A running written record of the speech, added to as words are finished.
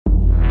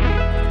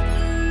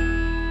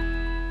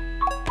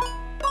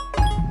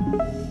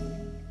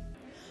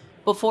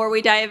Before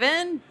we dive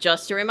in,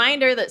 just a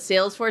reminder that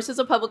Salesforce is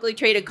a publicly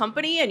traded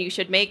company and you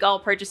should make all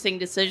purchasing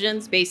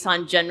decisions based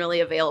on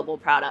generally available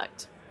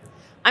product.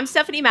 I'm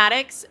Stephanie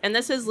Maddox, and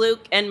this is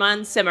Luke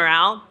Enman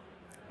Simmeral,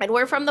 and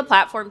we're from the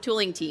platform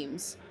tooling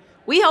teams.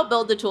 We help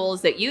build the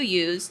tools that you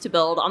use to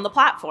build on the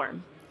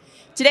platform.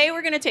 Today,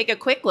 we're going to take a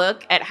quick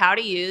look at how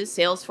to use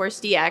Salesforce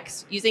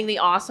DX using the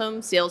awesome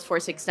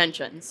Salesforce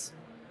Extensions.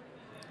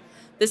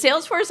 The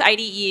Salesforce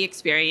IDE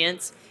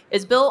experience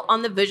is built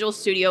on the Visual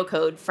Studio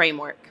Code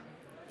framework.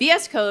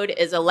 VS Code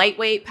is a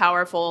lightweight,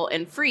 powerful,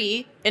 and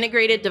free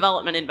integrated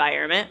development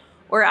environment,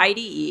 or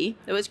IDE,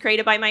 that was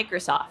created by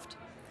Microsoft.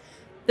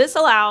 This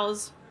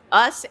allows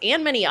us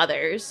and many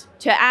others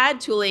to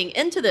add tooling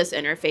into this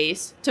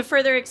interface to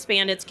further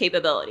expand its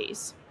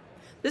capabilities.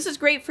 This is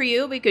great for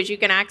you because you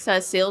can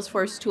access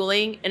Salesforce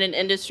tooling in an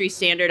industry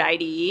standard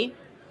IDE.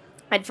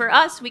 And for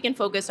us, we can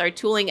focus our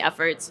tooling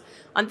efforts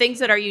on things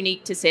that are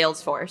unique to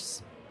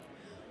Salesforce.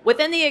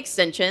 Within the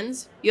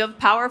extensions, you have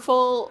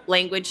powerful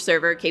language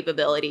server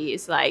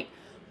capabilities like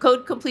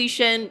code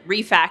completion,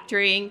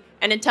 refactoring,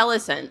 and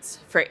IntelliSense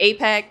for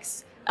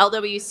Apex,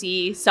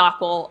 LWC,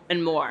 SOQL,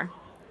 and more.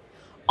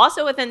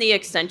 Also within the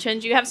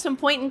extensions, you have some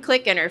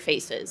point-and-click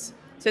interfaces.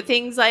 So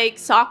things like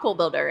SOQL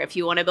Builder if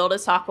you want to build a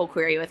SOQL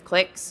query with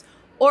clicks,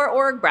 or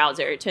Org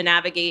Browser to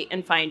navigate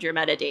and find your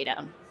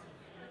metadata.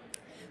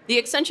 The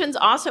extensions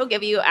also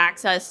give you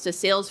access to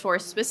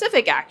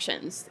Salesforce-specific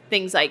actions,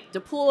 things like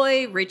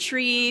deploy,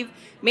 retrieve,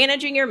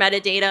 managing your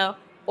metadata,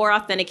 or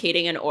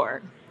authenticating an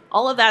org.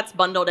 All of that's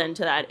bundled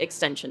into that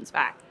extensions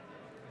pack.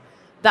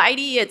 The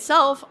IDE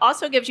itself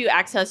also gives you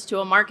access to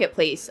a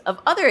marketplace of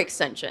other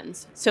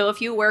extensions. So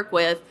if you work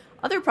with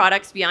other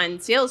products beyond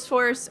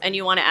Salesforce and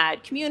you want to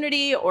add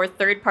community or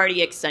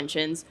third-party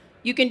extensions,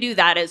 you can do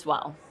that as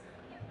well.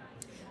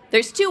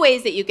 There's two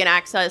ways that you can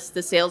access the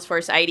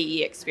Salesforce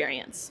IDE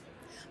experience.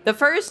 The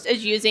first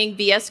is using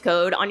VS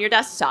Code on your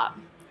desktop,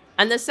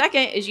 and the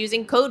second is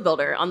using Code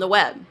Builder on the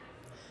web.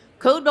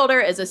 Code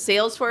Builder is a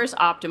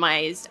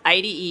Salesforce-optimized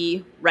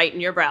IDE right in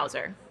your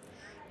browser.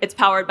 It's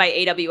powered by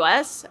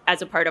AWS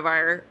as a part of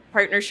our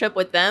partnership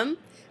with them,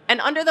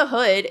 and under the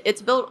hood,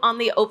 it's built on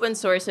the open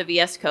source of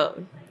VS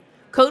Code.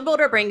 Code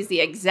Builder brings the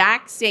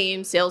exact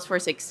same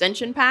Salesforce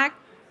extension pack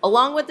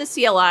along with the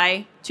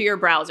CLI to your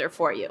browser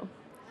for you.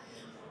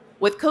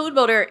 With Code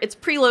Builder, it's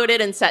preloaded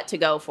and set to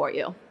go for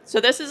you. So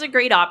this is a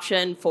great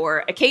option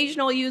for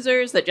occasional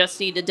users that just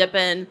need to dip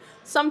in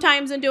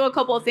sometimes and do a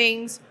couple of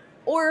things,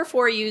 or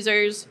for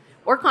users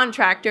or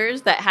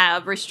contractors that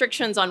have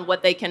restrictions on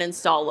what they can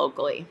install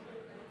locally.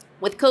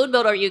 With Code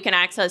Builder, you can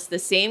access the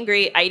same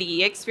great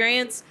IDE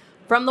experience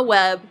from the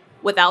web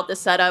without the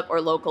setup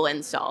or local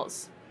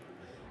installs.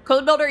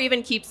 Code Builder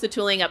even keeps the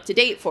tooling up to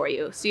date for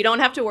you, so you don't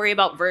have to worry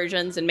about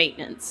versions and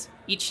maintenance.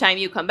 Each time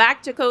you come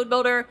back to Code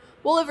Builder,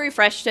 we'll have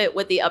refreshed it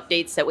with the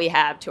updates that we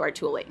have to our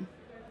tooling.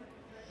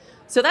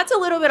 So that's a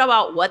little bit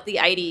about what the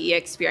IDE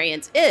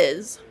experience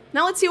is.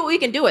 Now let's see what we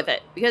can do with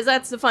it, because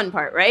that's the fun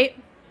part, right?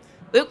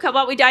 Luke, how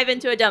about we dive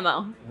into a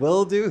demo?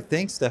 Will do.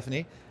 Thanks,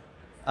 Stephanie.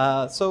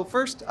 So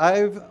first,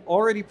 I've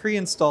already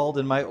pre-installed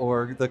in my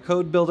org the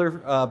Code Builder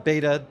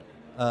beta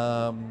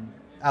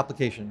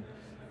application.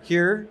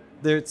 Here,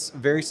 there's a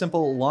very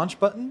simple launch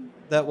button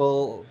that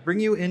will bring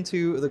you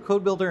into the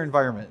Code Builder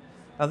environment.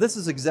 Now, this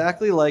is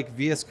exactly like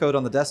VS Code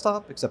on the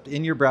desktop, except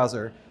in your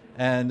browser.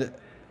 And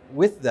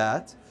with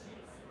that,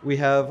 we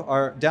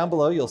have down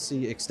below, you'll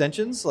see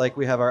extensions, like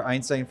we have our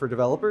Einstein for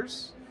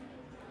developers.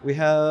 We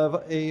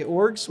have a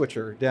org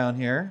switcher down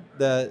here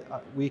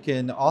that we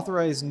can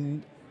authorize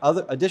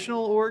other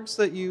additional orgs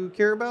that you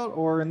care about,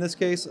 or in this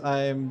case,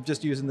 I'm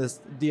just using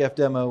this DF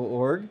demo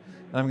org, and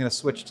I'm going to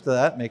switch to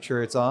that, make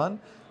sure it's on.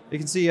 You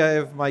can see I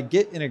have my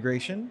Git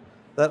integration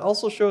that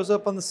also shows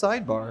up on the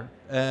sidebar,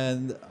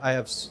 and I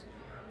have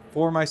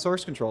for my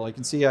source control. You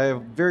can see I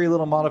have very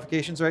little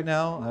modifications right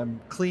now. I'm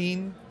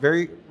clean,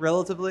 very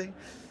relatively.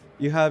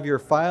 You have your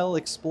File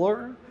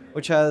Explorer,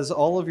 which has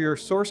all of your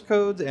source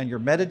codes and your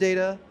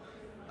metadata.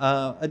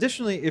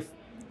 Additionally, if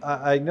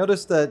I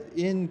noticed that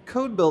in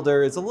Code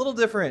Builder, it's a little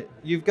different.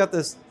 You've got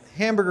this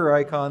hamburger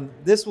icon.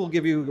 This will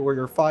give you where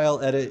your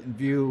file, edit, and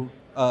view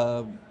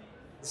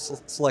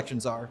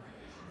selections are.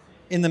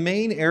 In the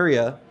main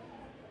area,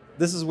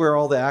 this is where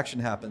all the action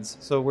happens.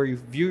 So where you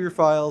view your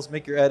files,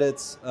 make your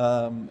edits,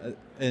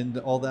 and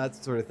all that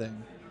sort of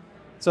thing.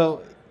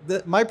 So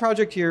my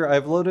project here,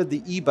 I've loaded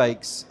the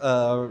e-bikes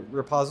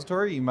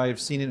repository. You might have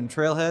seen it in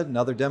Trailhead and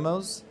other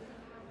demos.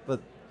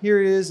 But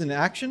here it is in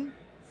action.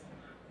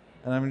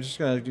 And I'm just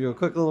going to do a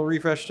quick little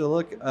refresh to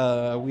look.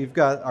 We've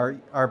got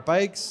our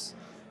bikes,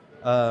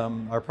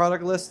 our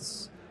product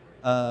lists.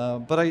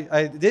 But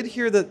I did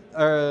hear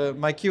that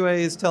my QA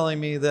is telling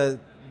me that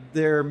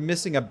they're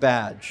missing a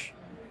badge.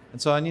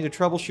 And so I need to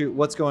troubleshoot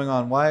what's going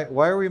on. Why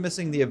are we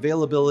missing the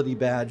availability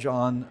badge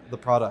on the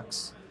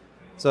products?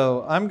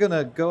 So I'm going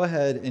to go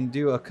ahead and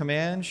do a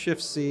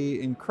Command-Shift-C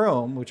in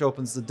Chrome, which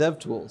opens the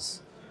DevTools.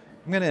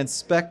 I'm going to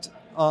inspect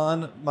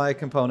on my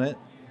component,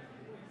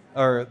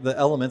 or the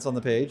elements on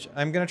the page.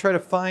 I'm going to try to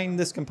find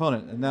this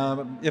component. And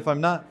now, if I'm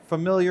not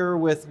familiar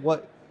with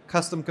what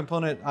custom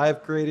component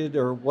I've created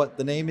or what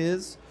the name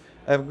is.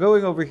 I'm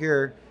going over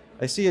here.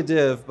 I see a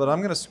div, but I'm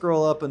going to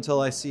scroll up until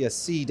I see a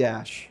C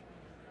dash.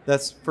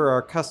 That's for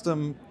our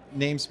custom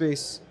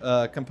namespace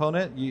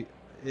component.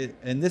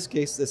 In this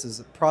case, this is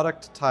a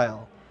product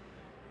tile.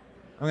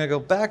 I'm going to go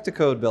back to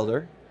Code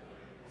Builder.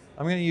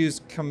 I'm going to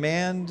use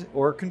Command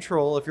or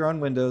Control if you're on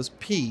Windows,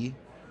 P.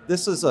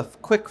 This is a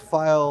quick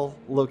file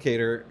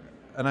locator,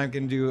 and I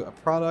can do a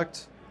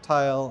product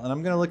tile, and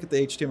I'm going to look at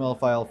the HTML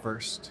file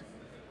first.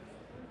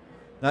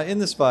 Now in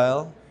this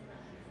file,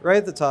 right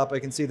at the top, I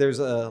can see there's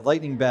a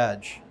lightning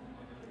badge.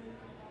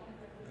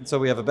 And so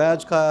we have a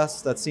badge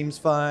class, that seems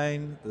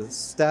fine, the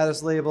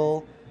status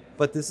label,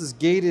 but this is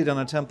gated on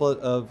a template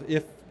of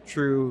if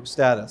true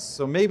status.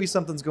 So maybe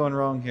something's going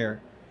wrong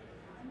here.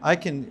 I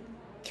can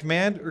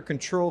Command or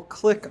Control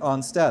click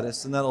on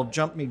status, and that'll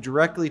jump me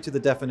directly to the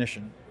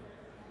definition.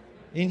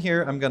 In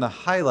here, I'm going to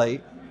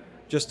highlight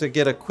just to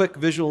get a quick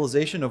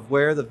visualization of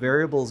where the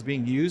variable is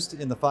being used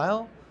in the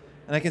file.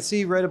 And I can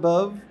see right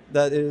above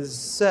that it is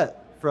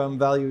set from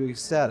value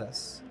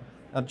status.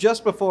 Now,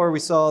 just before we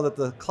saw that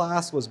the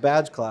class was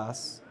badge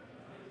class,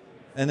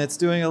 and it's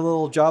doing a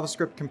little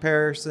JavaScript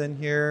comparison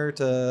here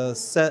to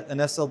set an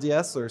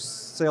SLDS or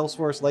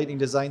Salesforce Lightning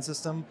Design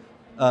System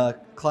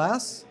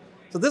class.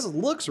 So this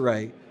looks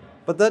right,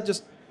 but that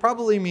just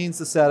probably means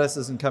the status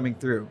isn't coming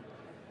through.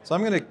 So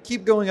I'm going to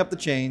keep going up the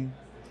chain,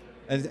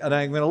 and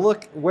I'm going to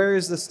look, where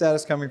is the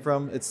status coming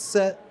from? It's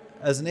set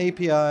as an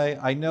API.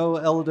 I know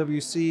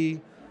LWC,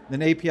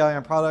 an API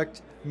on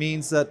product,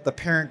 means that the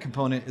parent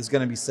component is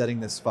going to be setting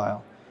this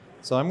file.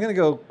 So I'm going to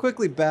go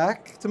quickly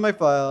back to my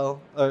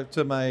file,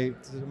 to my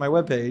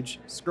web page,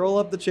 scroll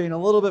up the chain a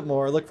little bit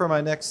more, look for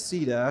my next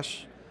C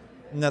dash,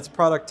 and that's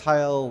product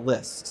tile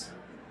list.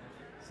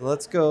 So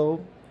let's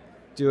go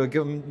do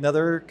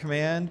another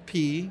Command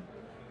P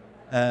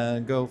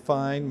and go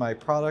find my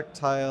product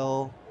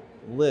tile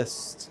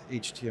list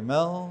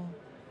HTML.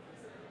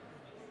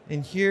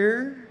 In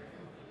here,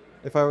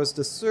 if I was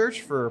to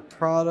search for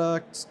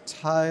product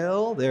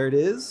tile, there it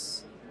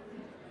is.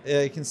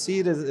 You can see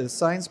it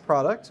assigns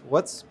product.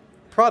 What's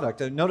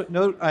product?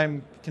 Note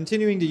I'm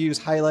continuing to use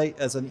highlight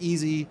as an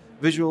easy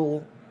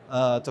visual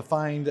to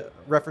find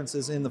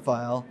references in the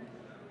file.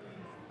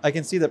 I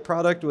can see that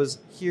product was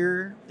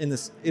here in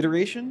this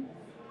iteration.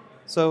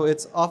 So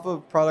it's off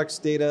of products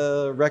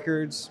data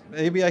records.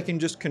 Maybe I can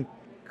just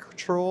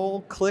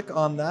control click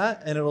on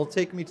that and it'll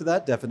take me to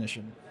that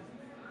definition.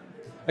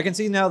 I can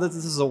see now that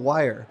this is a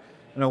wire.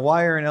 And a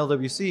wire in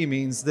LWC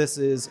means this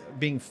is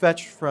being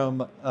fetched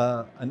from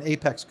an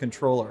Apex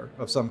controller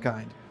of some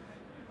kind.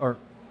 Or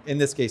in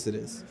this case it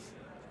is.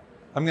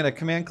 I'm going to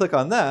command click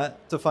on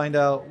that to find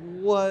out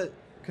what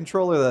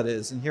controller that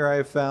is. And here I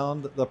have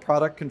found the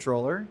product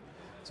controller.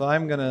 So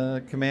I'm going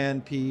to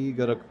Command P,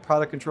 go to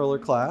product controller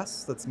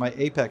class. That's my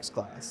Apex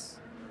class.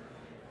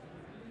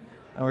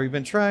 And we've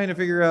been trying to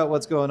figure out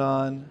what's going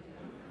on.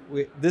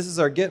 This is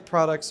our get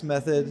products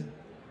method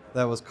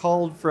that was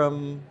called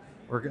from,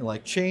 we're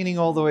like chaining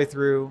all the way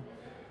through.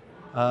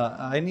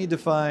 I need to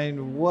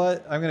find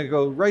what, I'm going to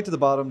go right to the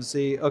bottom to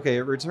see, okay,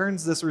 it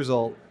returns this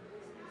result,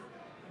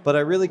 but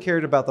I really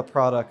cared about the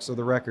products or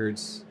the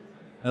records.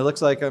 And it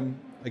looks like I'm,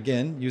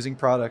 again, using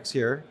products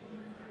here.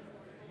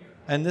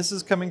 And this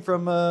is coming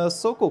from a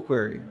SOQL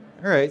query.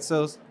 All right,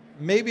 so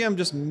maybe I'm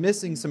just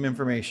missing some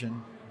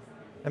information.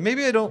 And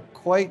maybe I don't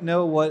quite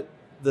know what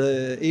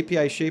the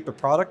API shape of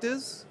product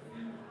is.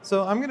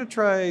 So I'm going to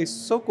try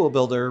SOQL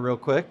Builder real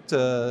quick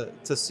to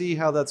see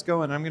how that's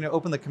going. I'm going to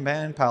open the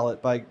command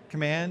palette by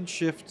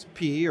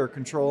Command-Shift-P or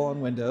Control on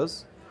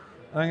Windows.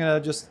 I'm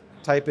going to just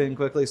type in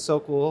quickly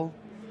SOQL.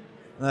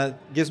 And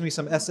that gives me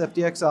some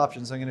SFDX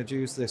options. I'm going to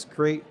use this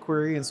create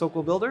query in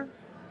SOQL Builder.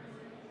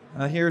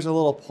 Here's a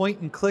little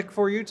point and click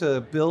for you to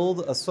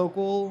build a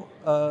SOQL.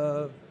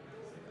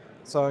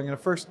 So I'm going to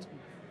first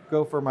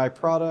go for my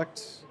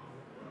product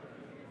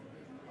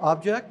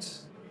object.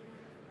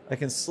 I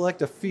can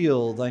select a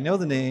field. I know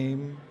the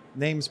name.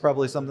 Name's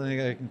probably something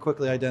I can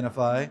quickly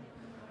identify.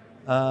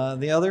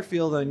 The other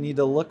field I need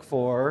to look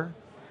for,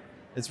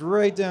 it's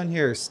right down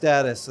here,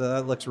 status.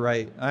 That looks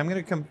right. I'm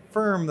going to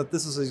confirm that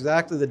this is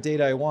exactly the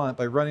data I want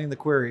by running the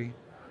query.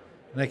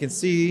 And I can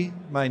see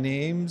my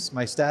names,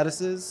 my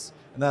statuses,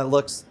 and that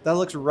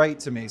looks right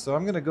to me. So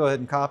I'm going to go ahead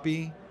and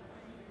copy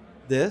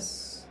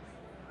this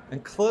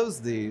and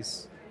close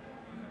these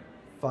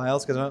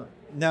files because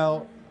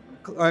now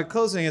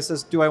closing it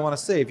says, do I want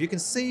to save? You can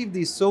save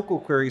these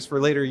SOQL queries for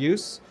later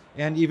use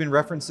and even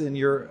reference in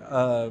your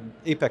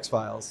Apex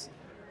files.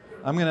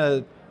 I'm going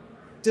to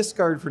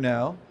discard for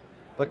now,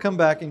 but come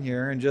back in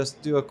here and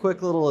just do a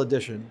quick little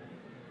addition.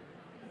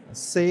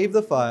 Save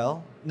the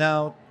file.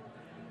 Now,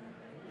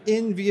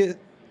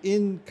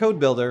 in Code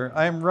Builder,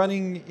 I'm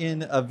running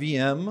in a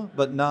VM,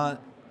 but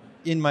not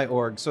in my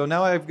org. So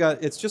now I've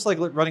got, it's just like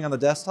running on the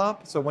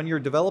desktop. So when you're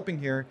developing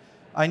here,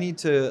 I need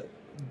to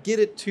get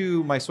it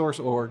to my source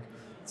org.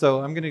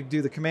 So I'm going to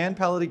do the command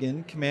palette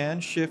again,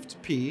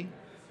 Command-Shift-P,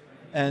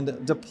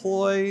 and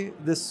deploy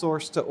this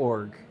source to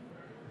org.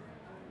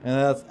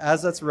 And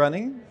as that's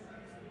running,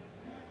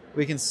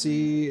 We can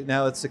see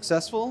now it's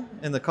successful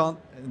in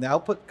the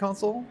output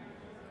console.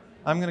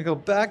 I'm going to go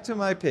back to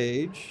my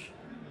page,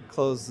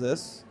 close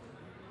this,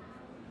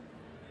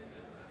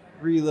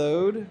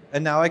 reload,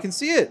 and now I can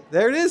see it.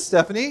 There it is,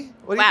 Stephanie.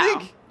 What do you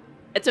think?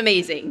 It's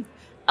amazing.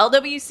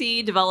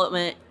 LWC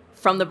development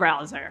from the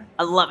browser.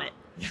 I love it.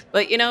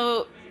 But, you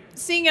know,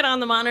 seeing it on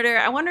the monitor,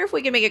 I wonder if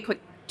we can make a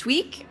quick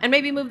tweak and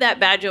maybe move that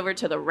badge over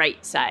to the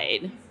right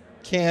side.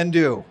 Can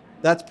do.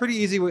 That's pretty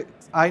easy.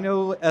 I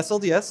know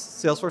SLDS,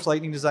 Salesforce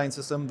Lightning Design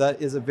System.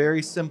 That is a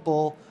very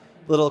simple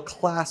little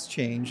class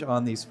change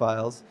on these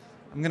files.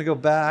 I'm going to go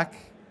back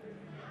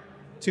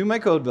to my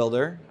code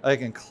builder. I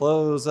can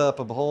close up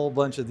a whole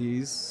bunch of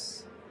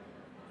these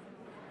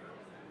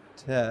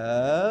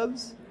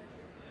tabs.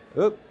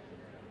 Oop.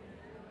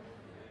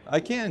 I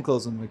can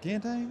close them,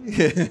 can't I?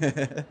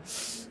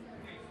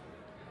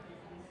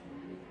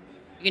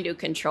 You can do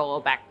control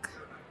back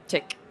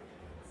tick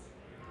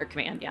or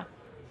command, yeah.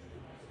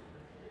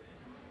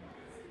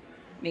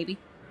 Maybe.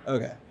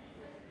 Okay.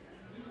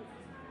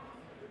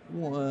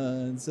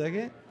 1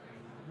 second.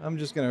 I'm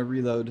just going to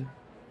reload.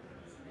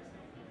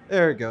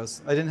 There it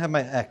goes. I didn't have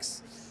my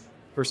X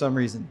for some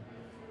reason.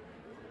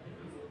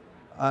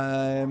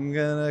 I'm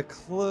going to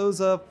close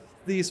up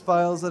these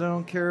files that I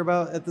don't care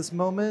about at this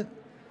moment.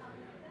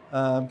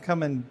 I'm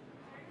coming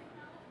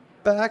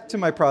back to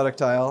my product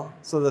tile.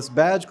 So this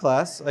badge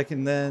class, I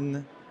can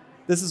then,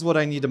 this is what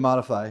I need to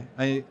modify.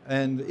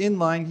 And in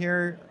line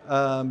here,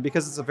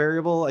 because it's a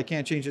variable, I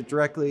can't change it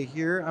directly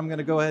here. I'm going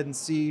to go ahead and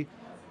see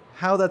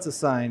how that's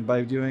assigned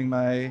by doing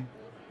my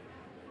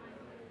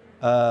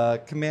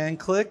command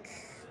click,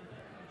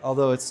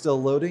 although it's still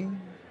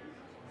loading.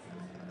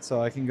 So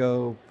I can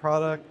go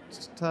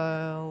product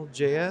tile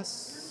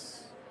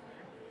JS,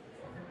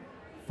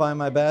 find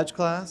my badge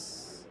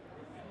class.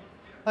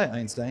 Hi,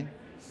 Einstein.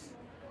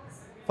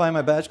 Find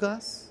my badge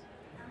class.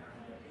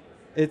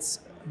 It's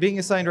being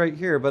assigned right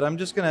here, but I'm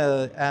just going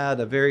to add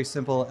a very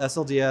simple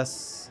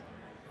SLDS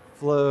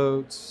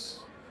float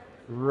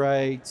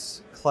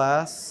right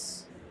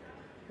class.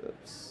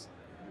 Oops.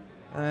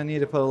 I need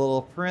to put a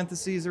little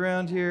parentheses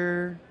around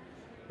here.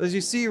 As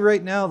you see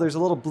right now, there's a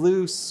little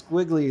blue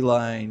squiggly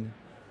line.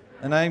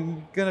 And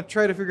I'm going to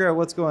try to figure out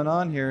what's going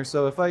on here.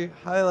 So if I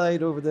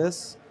highlight over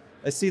this,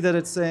 I see that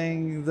it's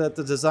saying that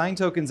the design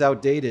token's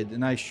outdated,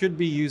 and I should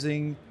be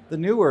using the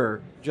newer,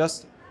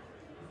 just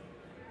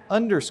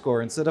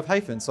underscore instead of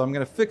hyphen. So I'm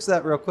going to fix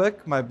that real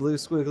quick. My blue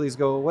squigglies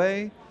go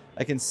away.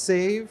 I can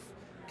save,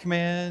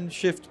 Command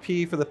Shift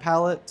P for the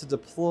palette to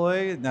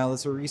deploy. Now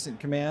that's a recent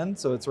command,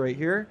 so it's right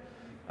here.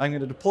 I'm going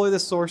to deploy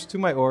this source to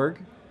my org.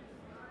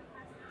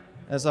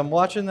 As I'm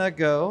watching that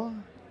go,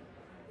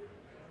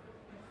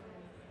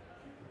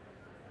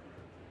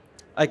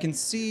 I can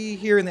see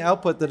here in the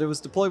output that it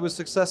was deployed was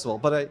successful,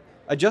 but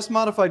I just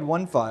modified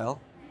one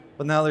file,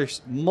 but now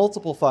there's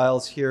multiple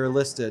files here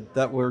listed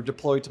that were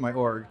deployed to my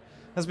org.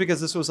 That's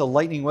because this was a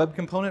Lightning Web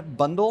Component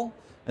bundle,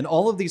 and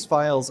all of these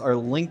files are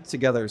linked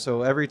together.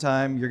 So every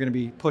time you're going to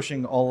be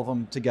pushing all of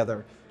them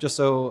together, just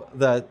so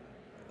that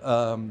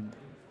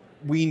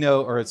we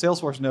know, or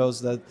Salesforce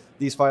knows, that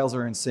these files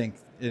are in sync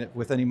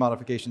with any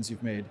modifications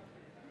you've made.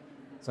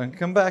 So I'm going to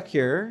come back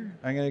here.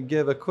 I'm going to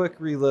give a quick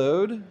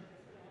reload.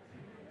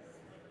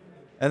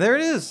 And there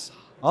it is,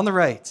 on the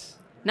right.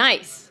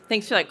 Nice.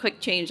 Thanks for that quick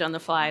change on the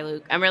fly,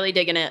 Luke. I'm really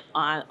digging it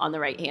on the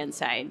right-hand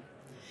side.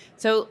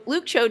 So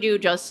Luke showed you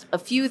just a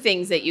few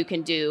things that you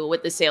can do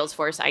with the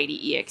Salesforce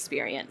IDE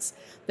experience.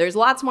 There's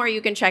lots more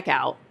you can check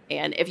out.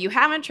 And if you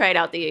haven't tried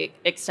out the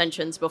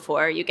extensions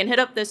before, you can hit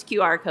up this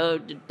QR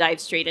code to dive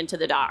straight into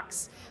the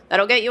docs.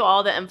 That'll get you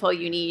all the info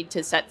you need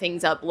to set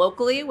things up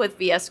locally with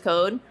VS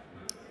Code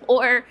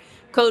or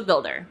Code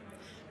Builder.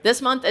 This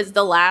month is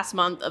the last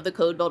month of the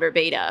Code Builder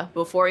beta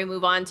before we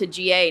move on to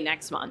GA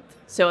next month.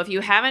 So if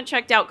you haven't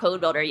checked out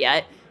Code Builder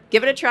yet,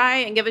 give it a try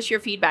and give us your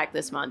feedback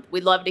this month.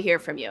 We'd love to hear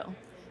from you.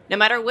 No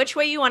matter which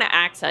way you want to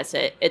access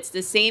it, it's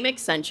the same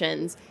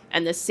extensions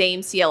and the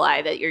same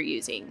CLI that you're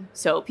using.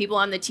 So people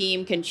on the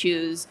team can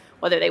choose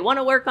whether they want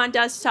to work on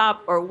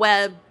desktop or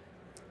web.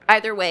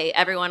 Either way,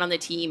 everyone on the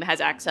team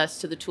has access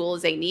to the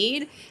tools they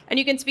need, and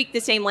you can speak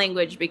the same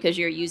language because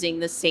you're using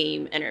the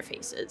same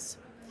interfaces.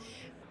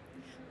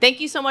 Thank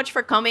you so much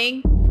for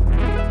coming.